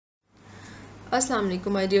Assalamu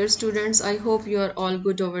alaikum, my dear students. I hope you are all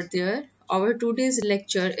good over there. Our today's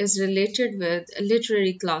lecture is related with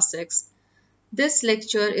literary classics. This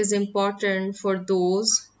lecture is important for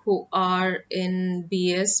those who are in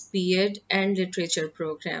BS, B.Ed and literature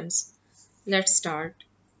programs. Let's start.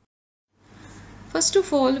 First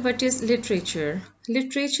of all, what is literature?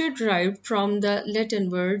 Literature derived from the Latin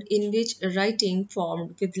word in which writing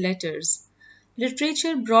formed with letters.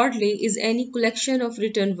 Literature broadly is any collection of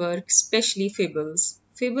written work, especially fables.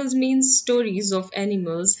 Fables means stories of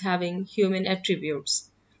animals having human attributes.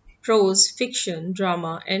 Prose, fiction,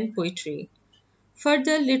 drama, and poetry.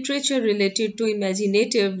 Further, literature related to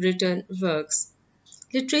imaginative written works.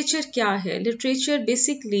 Literature क्या है? Literature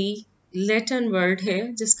basically Latin word है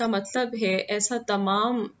जिसका मतलब है ऐसा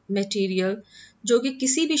तमाम material जो कि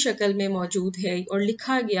किसी भी शक्ल में मौजूद है और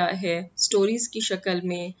लिखा गया है स्टोरीज की शक्ल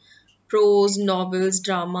में, pros, novels,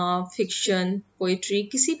 drama, fiction, poetry,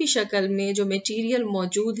 किसी भी शक्ल में जो मटेरियल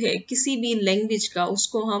मौजूद है किसी भी लैंग्वेज का,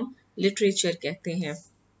 उसको हम लिटरेचर कहते हैं.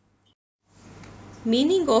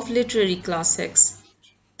 Meaning of literary classics.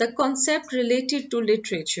 The concept related to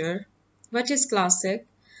literature. What is classic?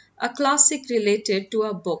 A classic related to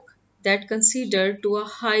a book that considered to a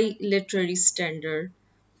high literary standard.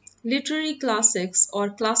 Literary classics or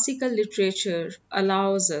classical literature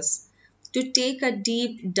allows us to take a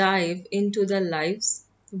deep dive into the lives,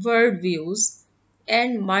 worldviews,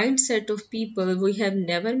 and mindset of people we have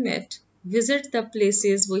never met, visit the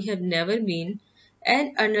places we have never been,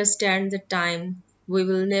 and understand the time we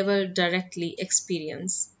will never directly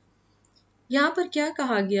experience. यहाँ पर क्या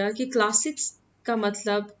कहा गया कि classics का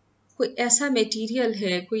मतलब कोई ऐसा मटेरियल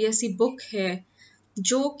है, कोई ऐसी बुक है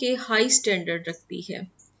जो कि हाई स्टैंडर्ड रखती है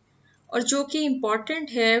और जो कि इम्पॉर्टेंट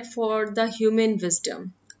है फॉर द ह्यूमन विजडम.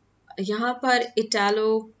 यहाँ पर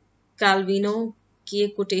इटालो कैल्विनो की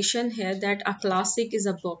एक कोटेशन है that a classic is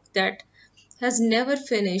a book that has never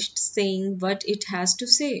finished saying what it has to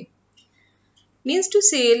से. Means to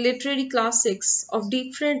say, literary classics of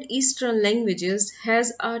different Eastern languages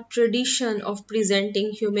has a tradition of presenting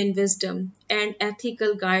human wisdom and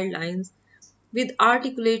ethical guidelines with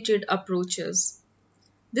articulated approaches.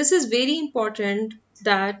 This is very important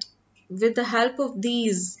that with the help of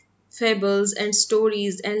these fables and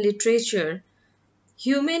stories and literature,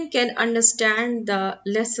 human can understand the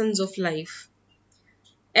lessons of life.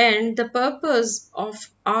 And the purpose of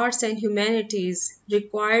arts and humanities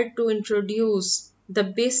required to introduce the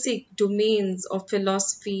basic domains of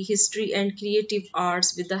philosophy, history and creative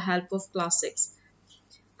arts with the help of classics.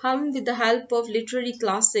 हम with the help of literary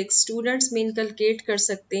classics students में inculcate कर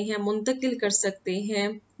सकते हैं, मुंतकिल कर सकते हैं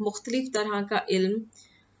मुख्तलिफ तरह का इल्म,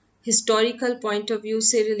 historical point of view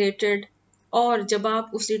से related. और जब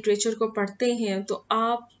आप उस literature को पढ़ते हैं तो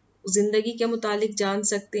आप ज़िंदगी के मुतालिक जान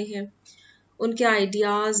सकते हैं, उनके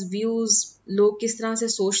आइडियाज़, व्यूज़, लोग किस तरह से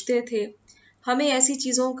सोचते थे. हमें ऐसी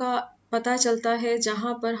चीज़ों का पता चलता है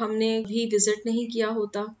जहाँ पर हमने भी विज़िट नहीं किया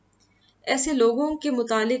होता. ऐसे लोगों के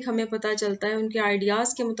मुतालिक हमें पता चलता है, उनके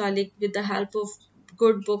आइडियाज़ के मुतालिक with the help of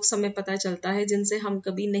good books हमें पता चलता है जिनसे हम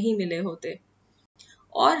कभी नहीं मिले होते.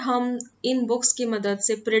 और हम इन बुक्स की मदद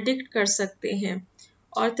से प्रेडिक्ट कर सकते हैं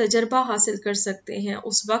और तजर्बा हासिल कर सकते हैं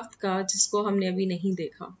उस वक्त का जिसको हमने अभी नहीं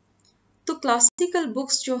देखा. तो क्लासिकल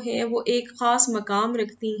बुक्स जो हैं वो एक ख़ास मकाम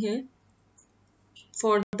रखती हैं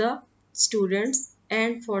for the students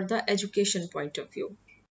and for the education point of view.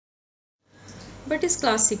 But is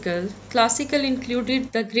classical? Classical included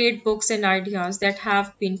the great books and ideas that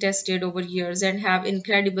have been tested over years and have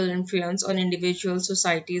incredible influence on individuals,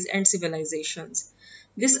 societies, and civilizations.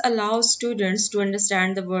 This allows students to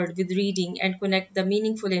understand the world with reading and connect the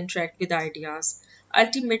meaningful interact with ideas.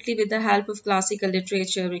 Ultimately, with the help of classical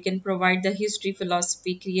literature, we can provide the history,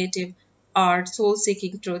 philosophy, creative art,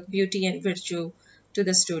 soul-seeking truth, beauty, and virtue to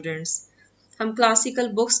the students. हम classical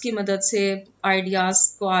books की मदद से ideas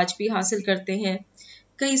को आज भी हासिल करते हैं.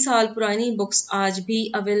 कई साल पुरानी बुक्स आज भी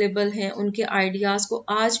अवेलेबल हैं, उनके आइडियाज़ को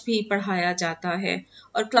आज भी पढ़ाया जाता है.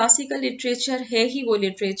 और क्लासिकल लिटरेचर है ही वो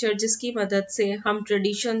लिटरेचर जिसकी मदद से हम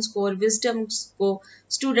ट्रेडिशंस को और विजडम्स को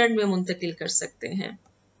स्टूडेंट में मुंतकिल कर सकते हैं.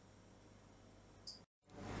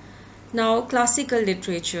 Now, classical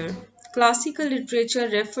literature. Classical literature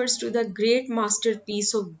refers to the great masterpiece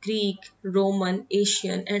of Greek, Roman,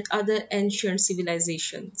 Asian, and other ancient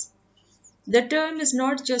civilizations. The term is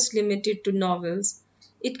not just limited to novels.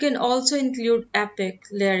 It can also include epic,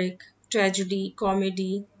 lyric, tragedy, comedy,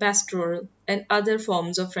 pastoral, and other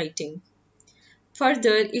forms of writing.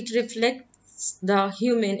 Further, it reflects the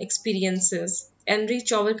human experiences,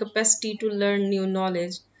 enrich our capacity to learn new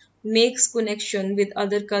knowledge, makes connection with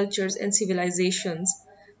other cultures and civilizations,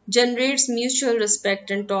 generates mutual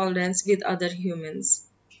respect and tolerance with other humans.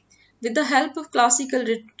 With the help of classical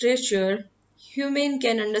literature, human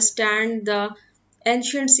can understand the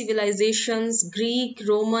ancient civilizations, Greek,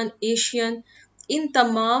 Roman, Asian. इन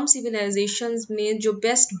तमाम civilizations में जो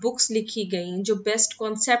best books लिखी गई, जो best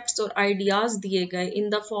concepts और ideas दिए गए in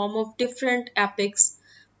the form of different epics,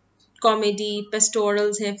 comedy,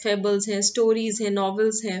 pastorals हैं, fables हैं, stories हैं,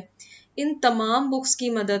 novels हैं, इन तमाम books की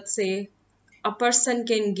मदद से a person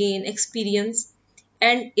can gain experience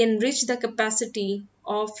and enrich the capacity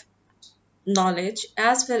of knowledge,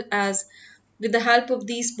 as well as with the help of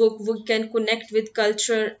these books we can connect with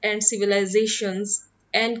culture and civilizations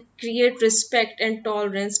and create respect and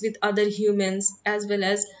tolerance with other humans, as well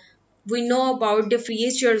as we know about the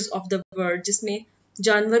creatures of the world, जिसमें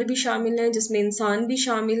जानवर भी शामिल हैं, जिसमें इंसान भी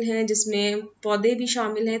शामिल हैं, जिसमें पौधे भी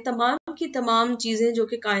शामिल हैं, तमाम की तमाम चीज़ें जो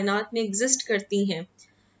कि कायनात में एग्जिस्ट करती हैं,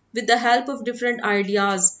 with the help of different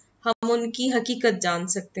ideas हम उनकी हकीकत जान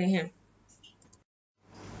सकते हैं.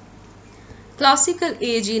 Classical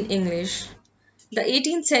age in English. The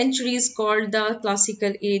 18th century is called the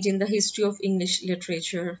classical age in the history of English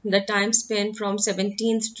literature. The time span from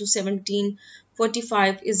 17th to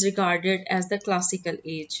 1745 is regarded as the classical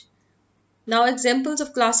age. Now, examples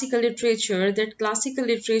of classical literature. That classical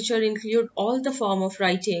literature include all the form of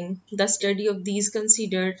writing. The study of these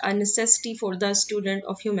considered a necessity for the student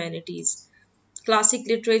of humanities. Classic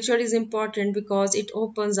literature is important because it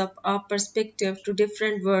opens up our perspective to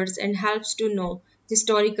different words and helps to know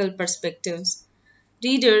historical perspectives.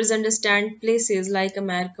 Readers understand places like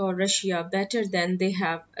America or Russia better than they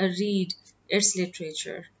have read its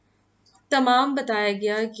literature. तमाम बताया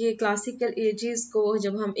गया कि classical edges को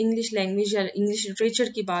जब हम English language या English literature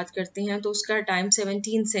की बात करते हैं तो उसका टाइम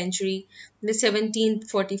 17th सेंचुरी में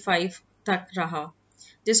 1745 तक रहा,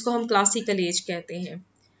 जिसको हम क्लासिकल एज कहते हैं.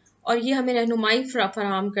 और ये हमें रहनुमाई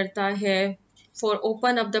फराहम करता है for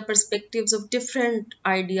open up the perspectives of different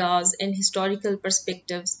ideas and historical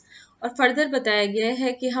perspectives. और फर्दर बताया गया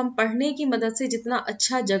है कि हम पढ़ने की मदद से जितना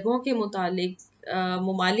अच्छा जगहों के मुतालिक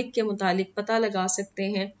ममालिक के मुतालिक पता लगा सकते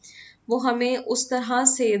हैं, वो हमें उस तरह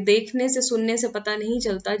से देखने से सुनने से पता नहीं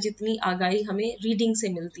चलता जितनी आगाही हमें रीडिंग से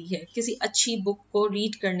मिलती है. किसी अच्छी बुक को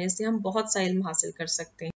रीड करने से हम बहुत सा इल्म हासिल कर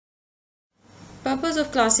सकते हैं. Purpose of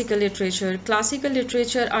classical literature. Classical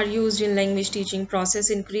literature are used in language teaching process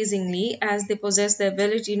increasingly as they possess the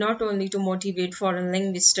ability not only to motivate foreign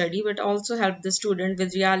language study but also help the student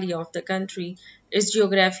with reality of the country, its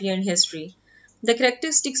geography and history. The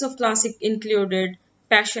characteristics of classic included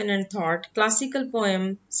passion and thought. Classical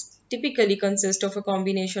poems typically consist of a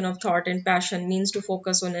combination of thought and passion, means to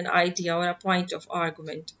focus on an idea or a point of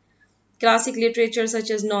argument. Classic literature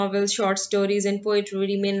such as novels, short stories, and poetry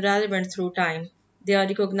remain relevant through time. They are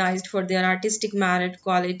recognized for their artistic merit,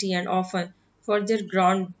 quality, and often for their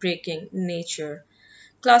groundbreaking nature.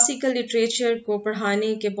 Classical literature को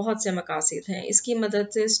पढ़ाने के बहुत से मकासद हैं. इसकी मदद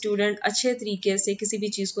से student अच्छे तरीके से किसी भी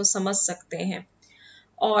चीज़ को समझ सकते हैं.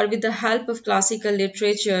 और with the help of classical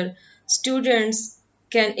literature, students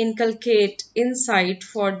can inculcate insight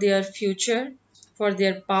for their future, for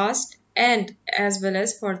their past, and as well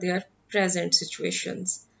as for their present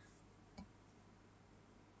situations.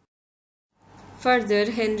 Further,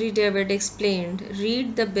 Henry David explained,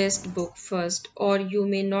 read the best book first or you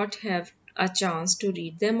may not have a chance to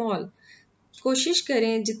read them all. कोशिश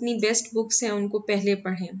करें जितनी best books हैं उनको पहले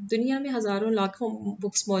पढ़ें. दुनिया में हज़ारों लाखों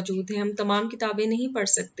बुक्स मौजूद हैं, हम तमाम किताबें नहीं पढ़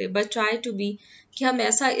सकते, बट ट्राई टू बी कि हम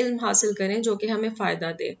ऐसा इल्म हासिल करें जो कि हमें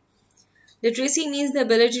फ़ायदा दे. Literacy means the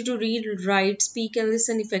ability to read, write, speak and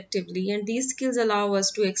listen effectively, and these skills allow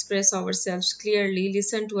us to express ourselves clearly,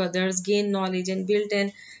 listen to others, gain knowledge and build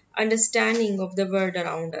an understanding of the world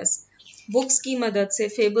around us. Books की मदद से,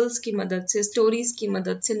 fables की मदद से, stories की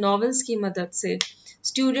मदद से, novels की मदद से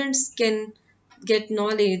students can get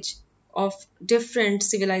knowledge of different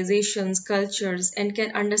civilizations, cultures and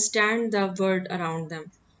can understand the world around them.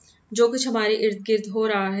 जो कुछ हमारे इर्द गिर्द हो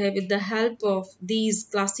रहा है, with the help of these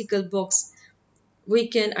classical books we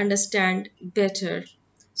can understand better.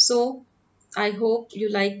 So I hope you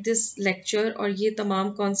like this lecture और ये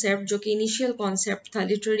तमाम concept जो कि initial concept था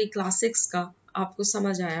literary classics का आपको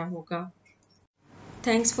समझ आया होगा.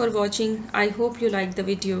 Thanks for watching. I hope you like the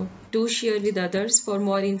video. Do share with others for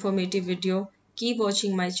more informative video. Keep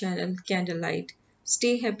watching my channel Candlelight.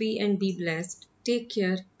 Stay happy and be blessed. Take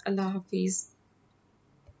care. Allah Hafiz.